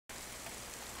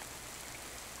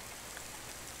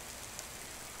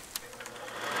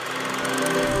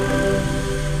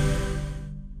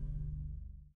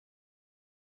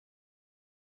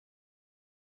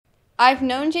I've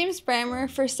known James Brammer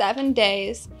for 7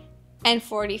 days and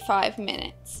 45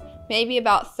 minutes, maybe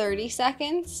about 30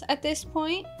 seconds at this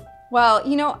point. Well,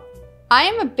 you know, I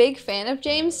am a big fan of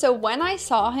James, so when I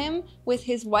saw him with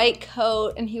his white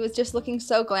coat and he was just looking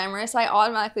so glamorous, I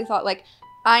automatically thought, like,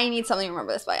 I need something to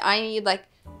remember this by.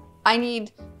 I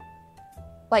need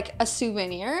a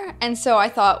souvenir. And so I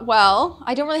thought, well,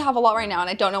 I don't really have a lot right now and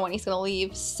I don't know when he's gonna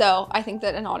leave, so I think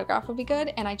that an autograph would be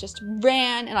good. And I just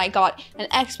ran and I got an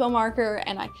expo marker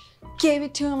and I gave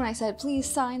it to him and I said, please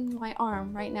sign my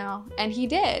arm right now. And he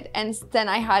did. And then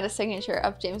I had a signature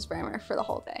of James Brammer for the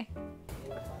whole day.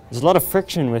 There's a lot of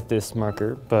friction with this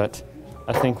marker, but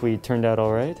I think we turned out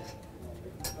all right.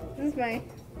 This is my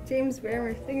James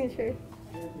Brammer signature.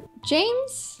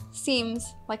 James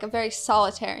seems like a very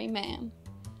solitary man.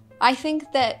 I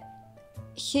think that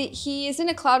he is in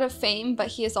a cloud of fame, but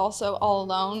he is also all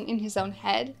alone in his own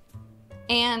head.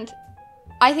 And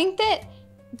I think that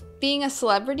being a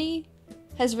celebrity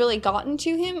has really gotten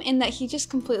to him in that he just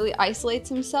completely isolates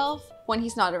himself when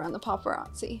he's not around the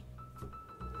paparazzi.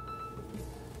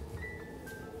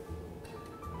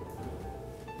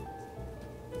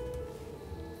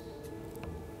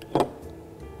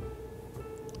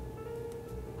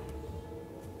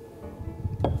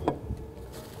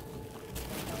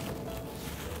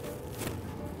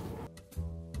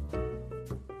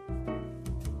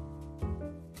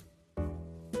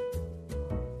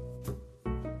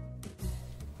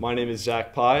 My name is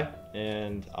Zach Pye,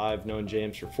 and I've known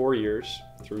James for 4 years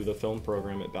through the film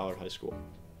program at Ballard High School.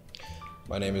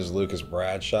 My name is Lucas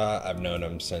Bradshaw. I've known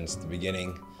him since the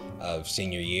beginning of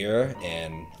senior year,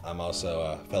 and I'm also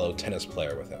a fellow tennis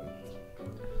player with him.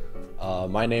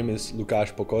 My name is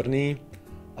Lukáš Pokorný.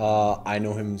 I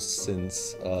know him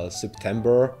since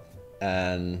September,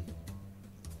 and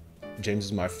James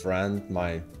is my friend,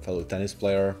 my fellow tennis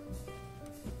player,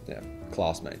 yeah,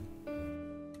 classmate.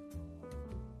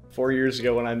 4 years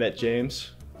ago when I met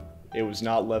James, it was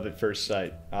not love at first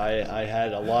sight. I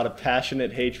had a lot of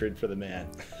passionate hatred for the man.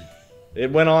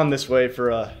 It went on this way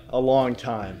for a long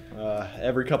time.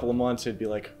 Every couple of months it'd be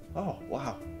like, oh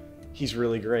wow, he's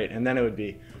really great. And then it would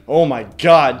be, oh my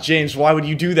God, James, why would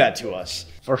you do that to us?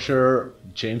 For sure,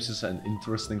 James is an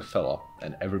interesting fella,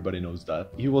 and everybody knows that.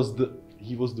 He was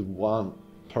the one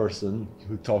person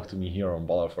who talked to me here on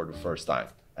Ballard for the first time,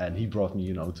 and he brought me,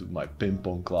 you know, to my ping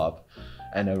pong club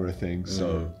and everything.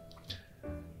 So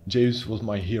James was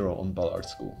my hero on Ballard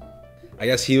School. I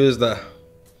guess he was the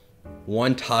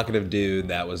one talkative dude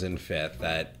that was in fifth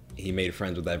that he made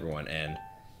friends with everyone, and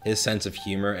his sense of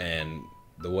humor and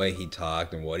the way he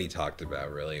talked and what he talked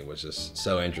about really was just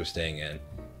so interesting, and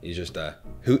he's just a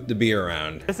hoot to be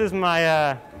around. This is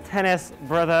my tennis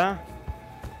brother.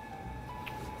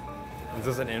 Is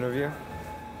this an interview?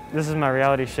 This is my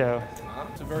reality show.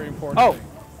 It's a very important thing.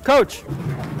 Coach,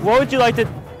 what would you like to,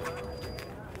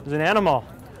 there's an animal.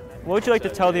 What would you like to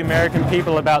tell the American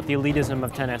people about the elitism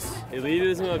of tennis?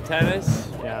 Elitism of tennis?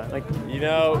 Yeah, like, you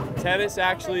know, tennis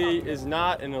actually is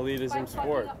not an elitism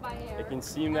sport. It can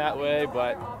seem that way,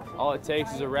 but all it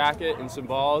takes is a racket and some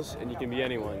balls and you can be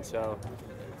anyone, so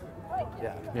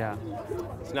yeah.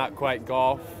 It's not quite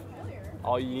golf.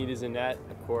 All you need is a net,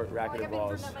 a court, racket, and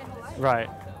balls. Right.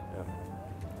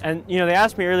 And you know, they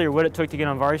asked me earlier what it took to get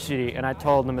on varsity, and I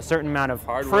told them a certain amount of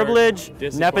privilege,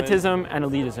 discipline, nepotism, and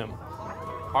elitism.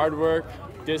 Hard work,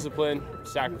 discipline,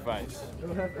 sacrifice.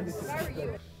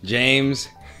 James,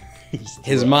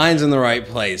 his mind's in the right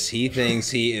place. He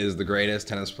thinks he is the greatest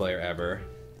tennis player ever,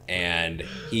 and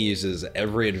he uses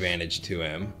every advantage to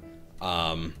him.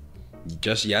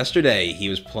 Just yesterday, he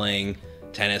was playing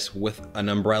tennis with an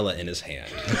umbrella in his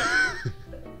hand.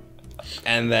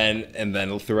 And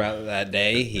then throughout that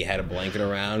day, he had a blanket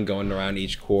around, going around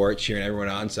each court, cheering everyone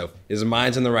on. So his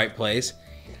mind's in the right place.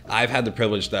 I've had the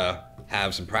privilege to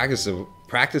have some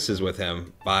practices with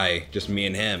him by just me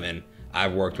and him, and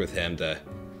I've worked with him to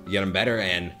get him better.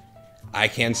 And I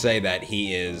can say that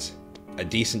he is a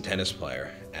decent tennis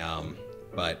player,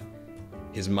 but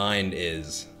his mind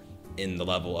is in the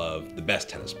level of the best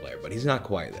tennis player, but he's not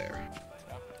quite there.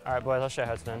 All right, boys, I'll show you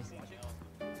how it's done.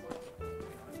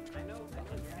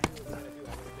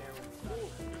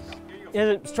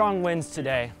 Yeah, strong winds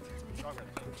today.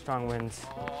 Strong winds.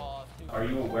 Are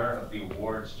you aware of the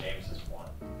awards James has won?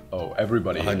 Oh,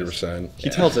 everybody 100%. He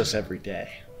tells us every day.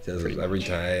 He tells us every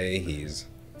day. He's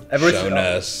shown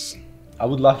us. I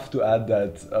would love to add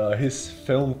that his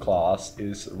film class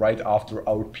is right after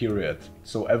our period.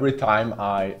 So every time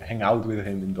I hang out with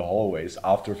him in the hallways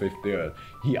after 5th period,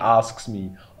 he asks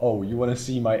me, oh, you want to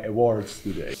see my awards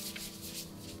today?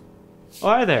 Oh,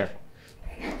 hi there.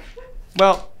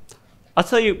 Well, I'll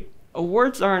tell you,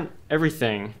 awards aren't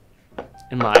everything.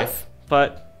 in life,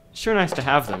 but sure nice to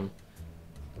have them.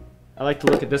 I like to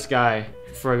look at this guy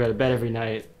before I go to bed every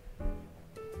night.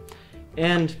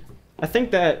 And I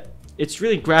think that it's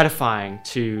really gratifying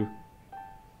to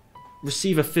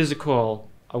receive a physical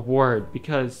award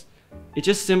because it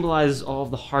just symbolizes all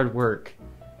of the hard work,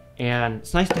 and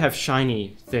it's nice to have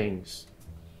shiny things.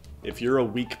 If you're a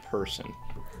weak person,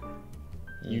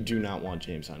 you do not want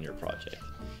James on your project.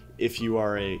 If you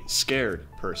are a scared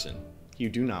person, you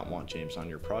do not want James on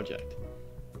your project.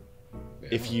 Yeah.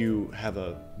 If you have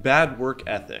a bad work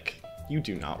ethic, you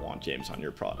do not want James on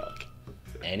your product.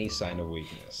 Any sign of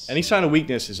weakness. Any sign of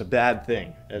weakness is a bad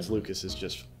thing, as Lucas has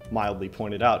just mildly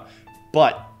pointed out.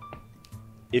 But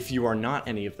if you are not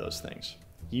any of those things,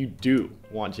 you do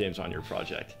want James on your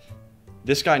project.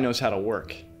 This guy knows how to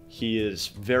work. He is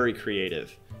very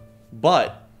creative,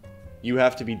 but you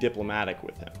have to be diplomatic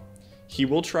with him. He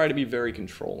will try to be very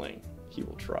controlling. He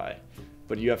will try,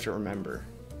 but you have to remember,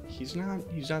 he's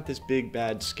not this big,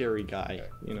 bad, scary guy,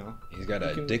 you know? He's got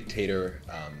a dictator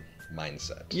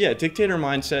mindset. Yeah, dictator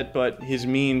mindset, but his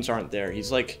means aren't there.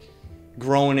 He's like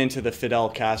growing into the Fidel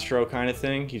Castro kind of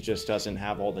thing. He just doesn't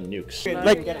have all the nukes.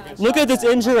 Like, look at this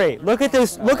injury. Look at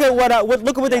this. Look at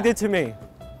what they did to me.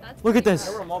 Look at this.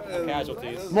 There were multiple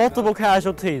casualties. Multiple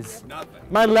casualties.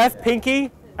 My left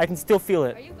pinky, I can still feel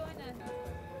it.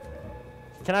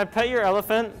 Can I pet your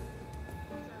elephant?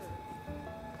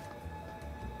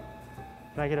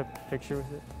 Can I get a picture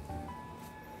with it?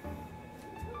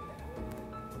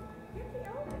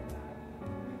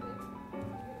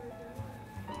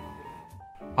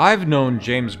 I've known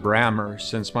James Brammer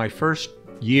since my first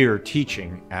year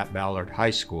teaching at Ballard High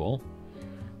School.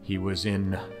 He was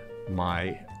in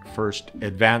my first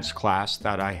advanced class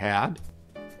that I had.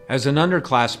 As an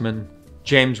underclassman,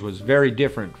 James was very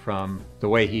different from the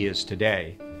way he is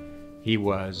today. He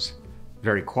was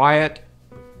very quiet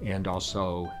and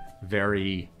also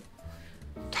very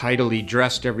tidily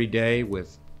dressed every day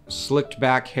with slicked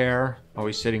back hair,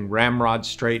 always sitting ramrod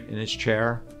straight in his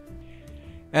chair.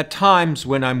 At times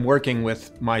when I'm working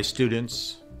with my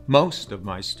students, most of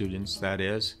my students that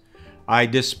is, I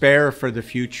despair for the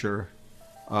future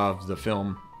of the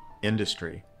film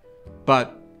industry.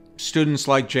 But students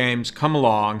like James come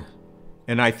along,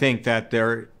 and I think that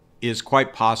there is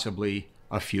quite possibly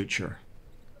a future.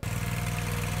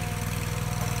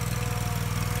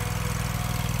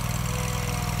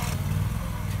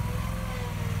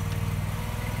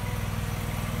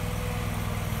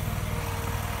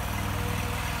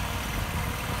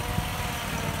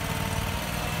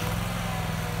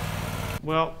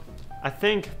 Well, I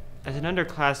think as an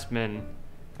underclassman,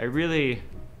 I really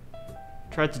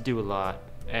tried to do a lot,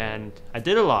 and I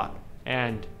did a lot.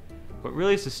 And what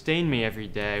really sustained me every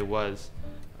day was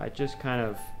I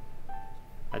chugged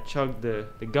the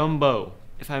gumbo.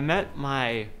 If I met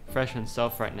my freshman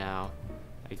self right now,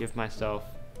 I give myself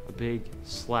a big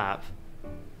slap,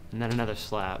 and then another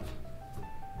slap,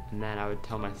 and then I would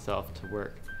tell myself to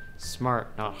work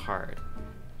smart, not hard,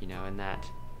 you know, and that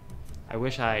I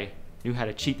wish I knew how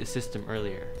to cheat the system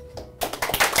earlier.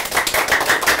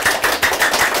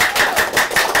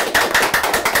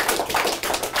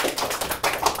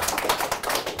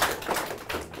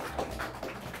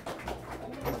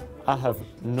 I have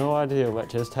no idea what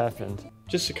just happened.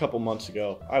 Just a couple months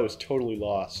ago, I was totally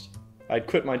lost. I'd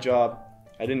quit my job.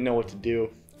 I didn't know what to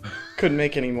do. Couldn't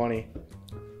make any money.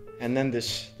 And then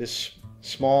this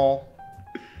small,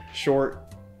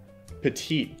 short,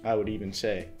 petite, I would even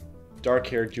say,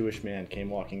 dark-haired Jewish man came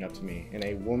walking up to me in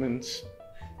a woman's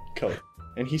coat.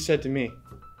 And he said to me,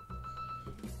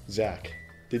 "Zach,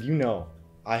 did you know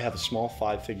I have a small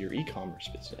 5-figure e-commerce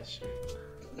business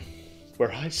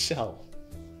where I sell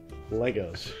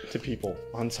Legos to people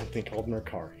on something called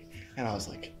Mercari?" And I was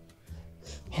like,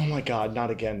 oh my God, not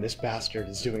again. This bastard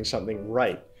is doing something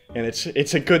right. And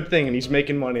it's a good thing, and he's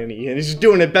making money, and he's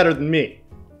doing it better than me.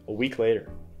 A week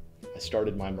later, I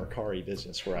started my Mercari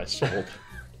business where I sold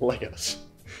Legos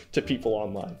to people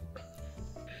online.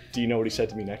 Do you know what he said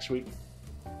to me next week?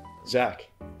 "Zach,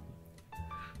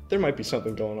 there might be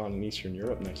something going on in Eastern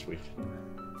Europe next week.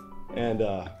 And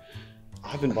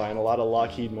I've been buying a lot of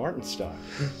Lockheed Martin stock."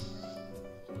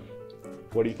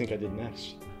 What do you think I did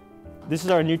next? This is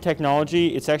our new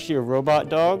technology. It's actually a robot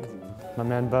dog. My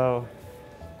man Bo.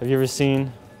 Have you ever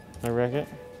seen my racket?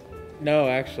 No,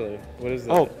 actually. What is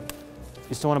that? Oh,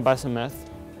 you still want to buy some meth?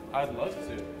 I'd love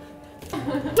to.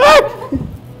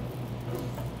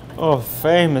 Oh,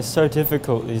 fame is so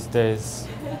difficult these days.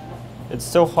 It's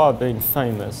so hard being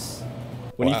famous.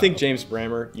 When you think James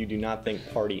Brammer, you do not think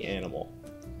party animal.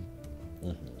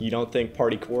 You don't think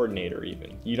party coordinator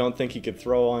even. You don't think he could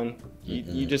throw on,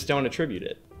 you just don't attribute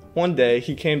it. one day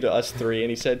he came to us three and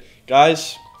he said,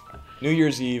 guys, New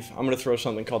Year's Eve, I'm going to throw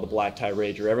something called the Black Tie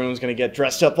Rager. Everyone's going to get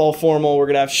dressed up all formal. We're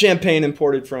going to have champagne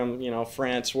imported from, you know,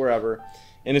 France, wherever.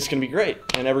 And it's going to be great.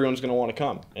 And everyone's going to want to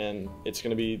come. And it's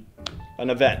going to be an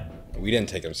event. We didn't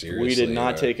take him seriously. We did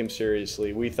not take him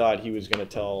seriously. We thought he was going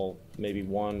to tell maybe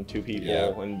 1, 2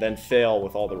 people and then fail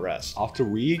with all the rest. After a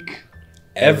week,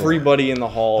 everybody in the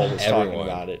hall was talking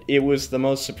about it. It was the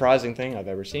most surprising thing I've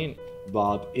ever seen.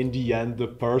 But in the end, the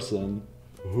person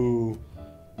who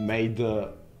made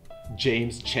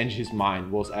James change his mind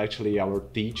was actually our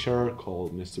teacher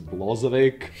called Mr.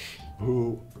 Blozovic,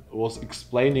 who was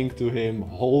explaining to him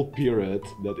whole period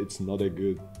that it's not a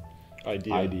good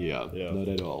idea. Not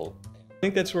at all. I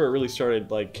think that's where it really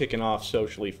started like kicking off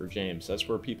socially for James. That's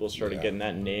where people started getting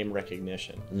that name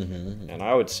recognition. And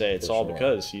I would say it's all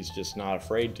because he's just not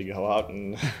afraid to go out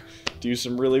and do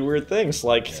some really weird things,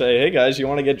 like say, hey guys, you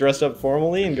want to get dressed up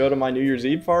formally and go to my New Year's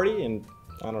Eve party? And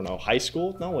I don't know, high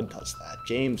school? No one does that.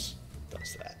 James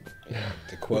does that.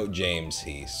 To quote James,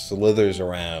 he slithers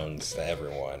around to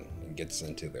everyone and gets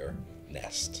into their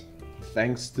nest.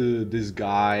 Thanks to this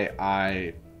guy,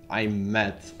 I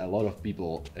met a lot of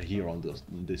people here on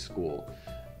this school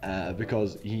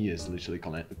because he is literally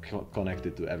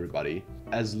connected to everybody.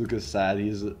 As Lucas said,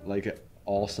 he's like an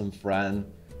awesome friend.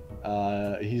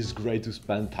 He's great to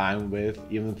spend time with,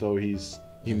 even though he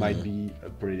might be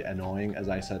pretty annoying, as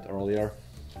I said earlier.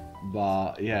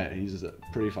 But yeah, he's a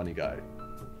pretty funny guy.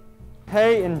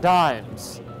 Pay in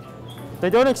dimes. They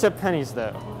don't accept pennies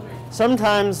though.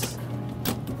 Sometimes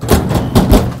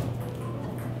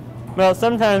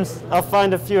I'll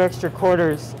find a few extra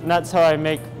quarters, and that's how I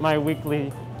make my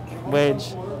weekly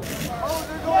wage.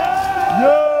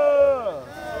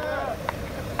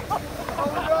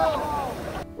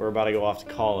 We're about to go off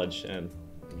to college, and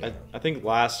I think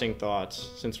lasting thoughts,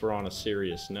 since we're on a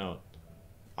serious note,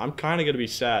 I'm kind of going to be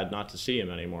sad not to see him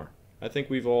anymore. I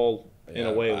think we've all, in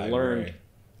a way, learned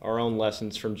our own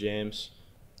lessons from James.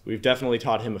 We've definitely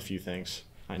taught him a few things.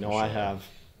 I know I have.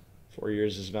 4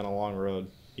 years has been a long road.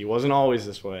 He wasn't always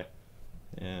this way.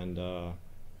 And,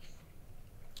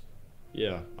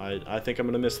 yeah, I think I'm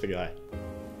going to miss the guy.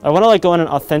 I want to like go on an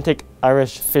authentic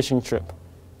Irish fishing trip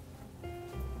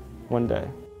one day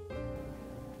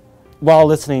while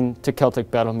listening to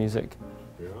Celtic battle music.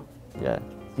 Yeah.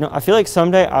 You know, I feel like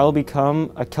someday I will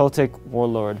become a Celtic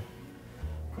warlord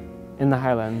in the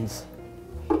Highlands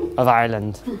of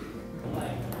Ireland.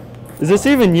 Is this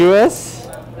even US?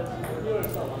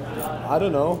 I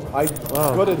don't know. I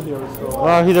got it here. So.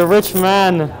 Wow, he's a rich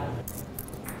man.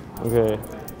 Okay.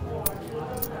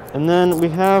 And then we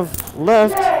have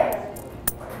left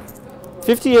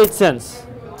 58 cents.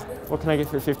 What can I get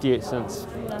for 58 cents?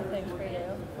 Nothing for you.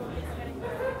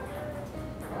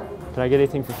 Can I get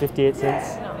anything for 58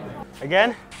 cents? No.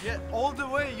 Again? Yeah, all the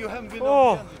way you haven't been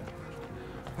on the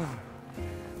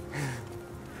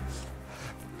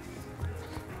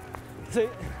end.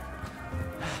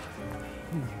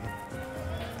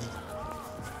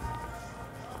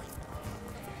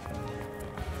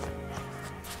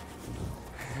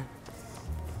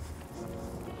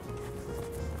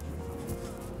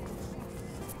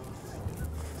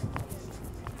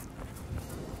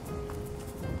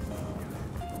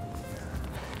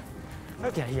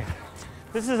 Okay, yeah.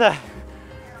 This is the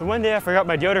one day I forgot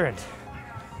my deodorant.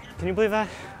 Can you believe that?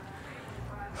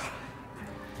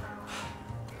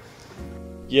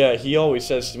 Yeah, he always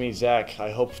says to me, Zach,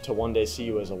 I hope to one day see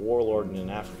you as a warlord in an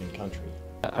African country.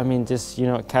 I mean, just, you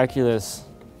know, calculus.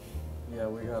 Yeah,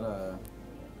 we got a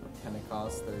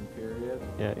Pentecost third period.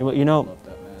 Yeah, well, you know, Love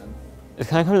that man. it's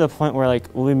kind of come to the point where, like,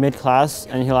 we'll be mid-class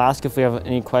and he'll ask if we have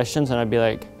any questions and I'd be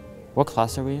like, what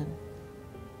class are we in?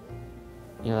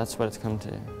 You know, that's what it's come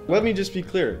to. Let me just be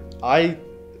clear.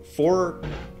 For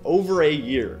over a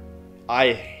year,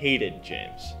 I hated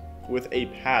James with a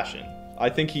passion. I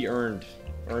think he earned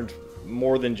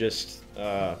more than just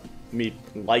me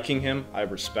liking him. I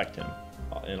respect him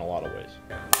in a lot of ways.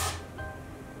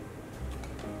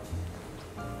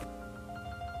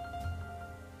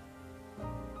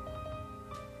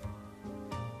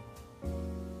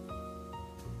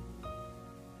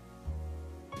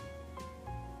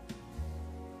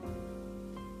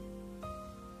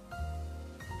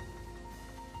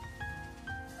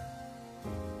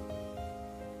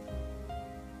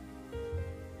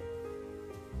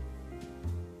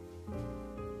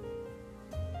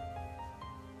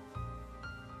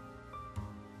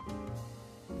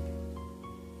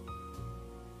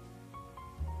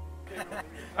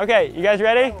 Okay, you guys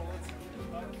ready?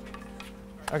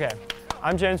 Okay,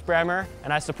 I'm James Brammer,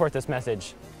 and I support this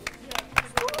message.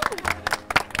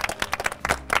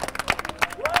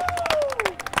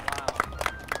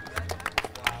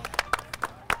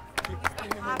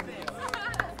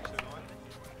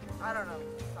 I don't know.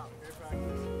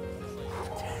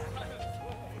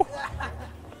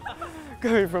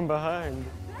 Going from behind.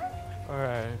 All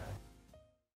right.